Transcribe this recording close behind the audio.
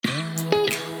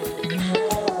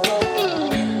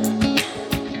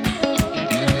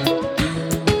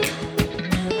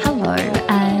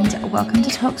welcome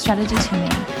to Talk Strategy to Me,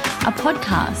 a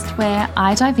podcast where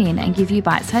I dive in and give you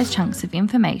bite-sized chunks of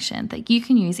information that you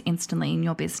can use instantly in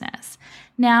your business.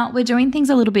 Now, we're doing things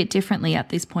a little bit differently at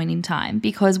this point in time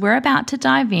because we're about to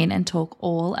dive in and talk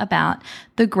all about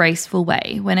the graceful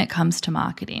way when it comes to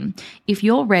marketing. If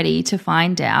you're ready to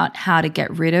find out how to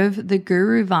get rid of the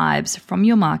guru vibes from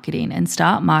your marketing and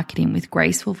start marketing with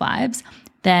graceful vibes,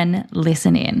 then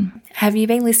listen in. Have you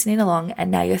been listening along and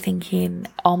now you're thinking,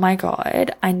 oh my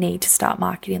God, I need to start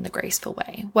marketing the graceful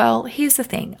way? Well, here's the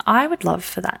thing. I would love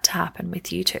for that to happen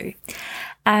with you too.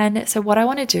 And so what I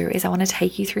want to do is I want to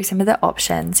take you through some of the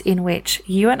options in which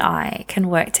you and I can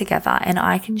work together, and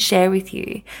I can share with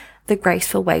you the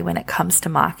graceful way when it comes to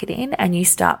marketing, and you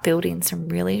start building some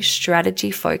really strategy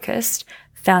focused,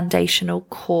 foundational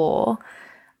core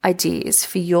ideas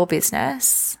for your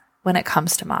business when it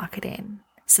comes to marketing.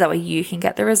 So that way you can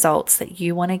get the results that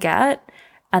you want to get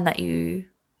and that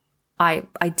I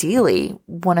ideally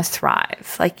want to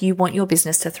thrive. Like, you want your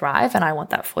business to thrive, and I want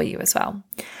that for you as well.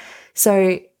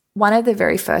 So one of the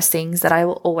very first things that I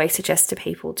will always suggest to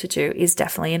people to do is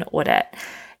definitely an audit.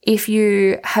 If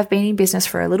you have been in business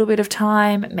for a little bit of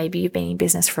time, maybe you've been in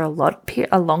business for a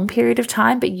long period of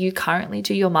time, but you currently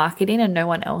do your marketing and no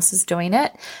one else is doing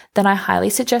it, then I highly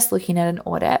suggest looking at an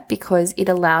audit, because it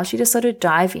allows you to sort of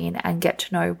dive in and get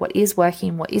to know what is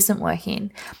working, what isn't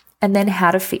working, and then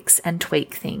how to fix and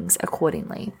tweak things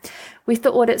accordingly. With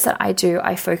the audits that I do,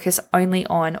 I focus only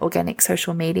on organic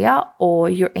social media or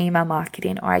your email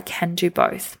marketing, or I can do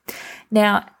both.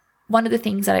 Now, one of the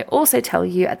things that I also tell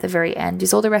you at the very end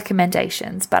is all the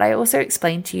recommendations, but I also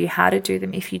explain to you how to do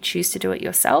them if you choose to do it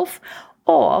yourself,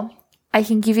 or I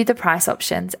can give you the price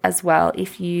options as well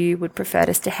if you would prefer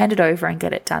us to hand it over and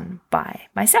get it done by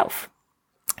myself.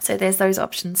 So there's those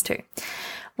options too.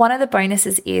 One of the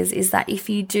bonuses is that if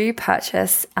you do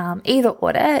purchase either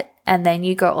audit and then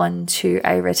you go on to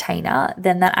a retainer,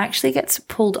 then that actually gets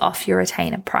pulled off your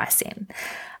retainer pricing.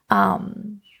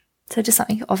 So just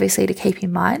something obviously to keep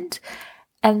in mind.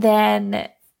 And then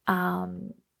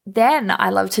I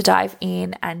love to dive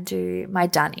in and do my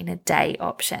done in a day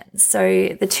options.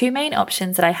 So the two main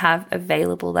options that I have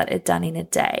available that are done in a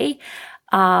day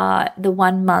are the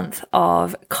 1 month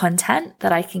of content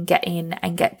that I can get in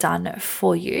and get done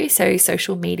for you. So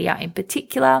social media in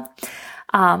particular.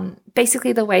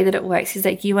 Basically the way that it works is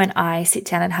that you and I sit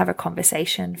down and have a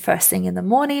conversation first thing in the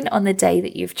morning on the day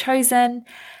that you've chosen.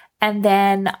 And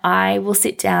then I will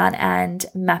sit down and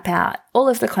map out all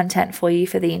of the content for you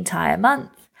for the entire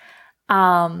month.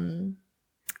 And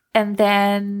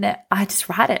then I just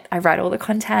write it. I write all the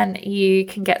content. You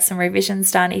can get some revisions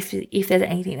done if there's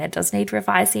anything that does need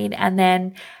revising. And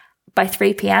then by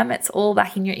 3 p.m., it's all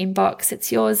back in your inbox.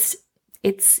 It's yours.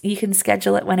 You can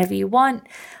schedule it whenever you want,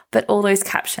 but all those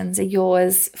captions are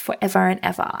yours forever and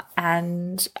ever.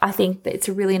 And I think that it's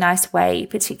a really nice way,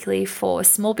 particularly for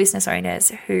small business owners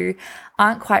who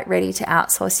aren't quite ready to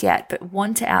outsource yet, but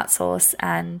want to outsource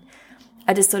and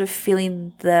are just sort of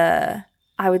feeling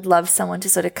I would love someone to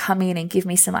sort of come in and give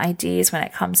me some ideas when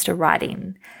it comes to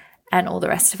writing and all the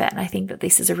rest of it. And I think that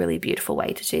this is a really beautiful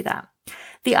way to do that.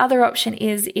 The other option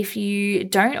is, if you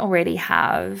don't already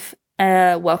have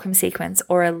a welcome sequence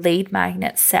or a lead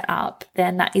magnet set up,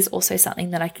 then that is also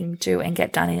something that I can do and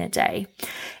get done in a day.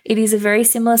 It is a very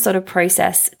similar sort of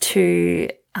process to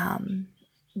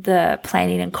the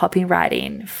planning and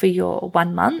copywriting for your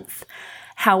 1 month.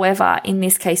 However, in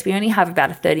this case, we only have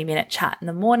about a 30-minute chat in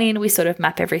the morning. We sort of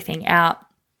map everything out.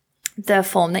 The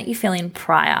form that you fill in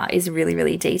prior is really,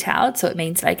 really detailed. So it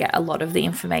means that I get a lot of the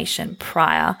information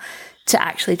prior to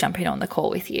actually jumping on the call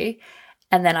with you.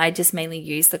 And then I just mainly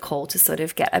use the call to sort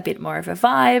of get a bit more of a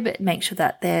vibe, make sure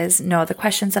that there's no other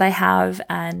questions that I have.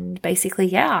 And basically,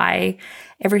 the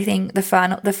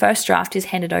first draft is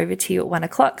handed over to you at 1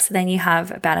 o'clock. So then you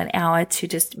have about an hour to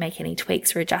just make any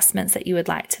tweaks or adjustments that you would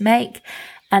like to make.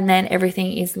 And then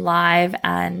everything is live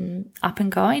and up and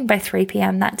going by 3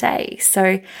 p.m. that day.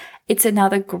 So it's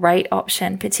another great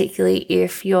option, particularly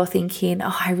if you're thinking,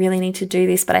 oh, I really need to do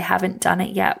this, but I haven't done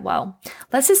it yet. Well,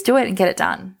 let's just do it and get it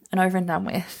done and over and done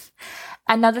with.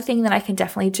 Another thing that I can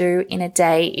definitely do in a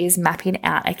day is mapping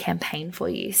out a campaign for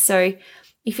you. So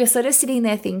if you're sort of sitting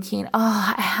there thinking,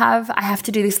 oh, I have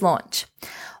to do this launch,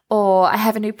 or I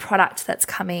have a new product that's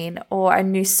coming, or a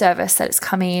new service that's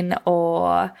coming,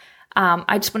 or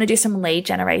I just want to do some lead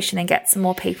generation and get some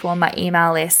more people on my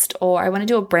email list, or I want to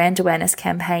do a brand awareness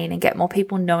campaign and get more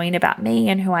people knowing about me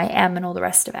and who I am and all the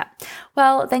rest of it.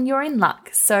 Well, then you're in luck.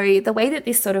 So the way that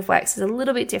this sort of works is a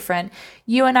little bit different.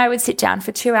 You and I would sit down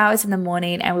for 2 hours in the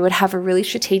morning and we would have a really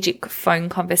strategic Zoom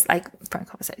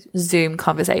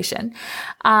conversation,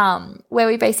 where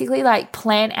we basically like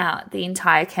plan out the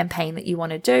entire campaign that you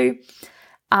want to do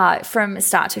from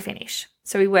start to finish.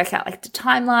 So we work out like the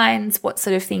timelines, what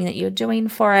sort of thing that you're doing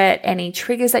for it, any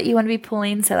triggers that you want to be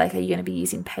pulling. So like, are you going to be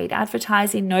using paid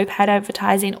advertising, no paid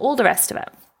advertising, all the rest of it.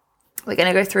 We're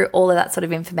going to go through all of that sort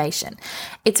of information.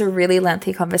 It's a really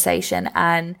lengthy conversation,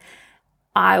 and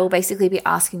I will basically be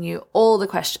asking you all the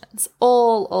questions,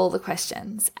 all the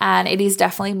questions. And it is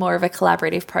definitely more of a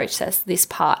collaborative process, this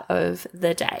part of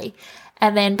the day.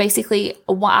 And then basically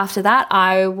after that,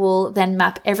 I will then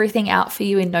map everything out for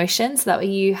you in Notion so that way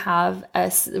you have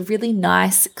a really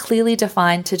nice, clearly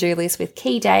defined to-do list with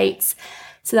key dates,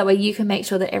 so that way you can make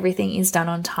sure that everything is done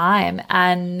on time,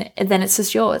 and then it's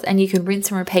just yours and you can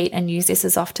rinse and repeat and use this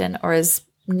as often or as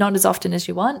not as often as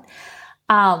you want.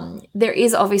 There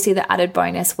is obviously the added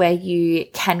bonus where you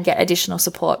can get additional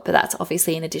support, but that's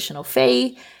obviously an additional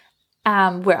fee.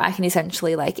 Where I can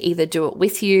essentially like either do it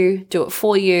with you, do it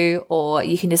for you, or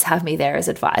you can just have me there as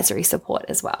advisory support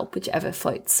as well, whichever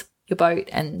floats your boat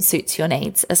and suits your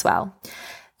needs as well.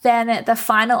 Then the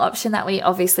final option that we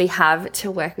obviously have to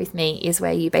work with me is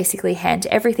where you basically hand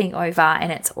everything over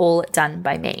and it's all done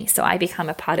by me. So I become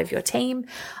a part of your team.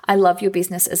 I love your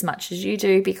business as much as you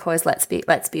do, because let's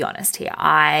be honest here.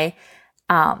 I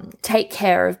take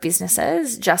care of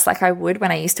businesses just like I would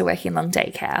when I used to work in long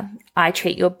daycare. I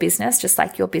treat your business just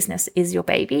like your business is your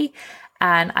baby,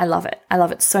 and I love it. I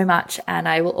love it so much, and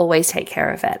I will always take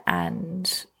care of it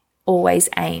and always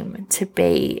aim to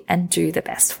be and do the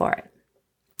best for it.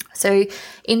 So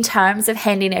in terms of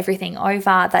handing everything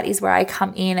over, that is where I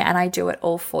come in and I do it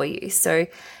all for you. So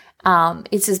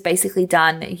it's just basically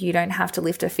done. You don't have to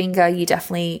lift a finger. You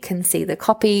definitely can see the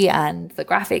copy and the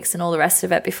graphics and all the rest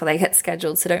of it before they get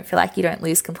scheduled. So don't feel like you don't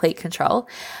lose complete control.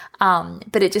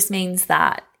 But it just means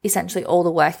that essentially all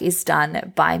the work is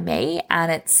done by me,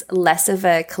 and it's less of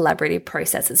a collaborative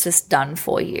process. It's just done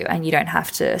for you, and you don't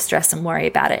have to stress and worry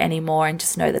about it anymore, and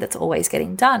just know that it's always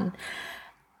getting done.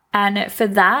 And for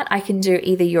that, I can do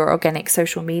either your organic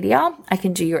social media, I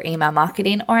can do your email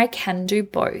marketing, or I can do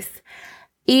both.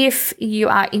 If you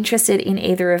are interested in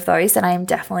either of those, then I am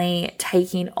definitely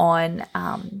taking on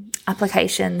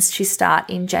applications to start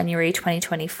in January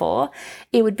 2024.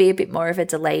 It would be a bit more of a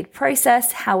delayed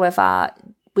process. However,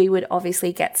 we would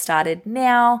obviously get started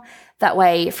now. That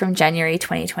way, from January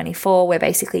 2024, we're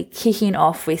basically kicking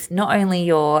off with not only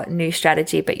your new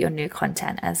strategy, but your new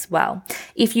content as well.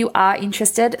 If you are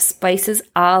interested, spaces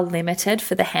are limited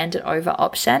for the hand it over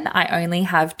option. I only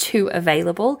have 2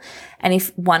 available. And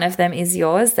if one of them is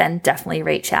yours, then definitely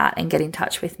reach out and get in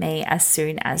touch with me as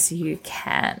soon as you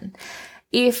can.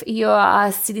 If you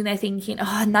are sitting there thinking,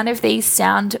 oh, none of these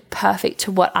sound perfect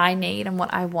to what I need and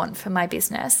what I want for my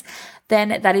business,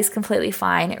 then that is completely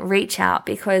fine. Reach out,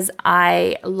 because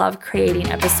I love creating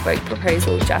a bespoke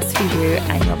proposal just for you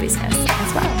and your business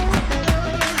as well.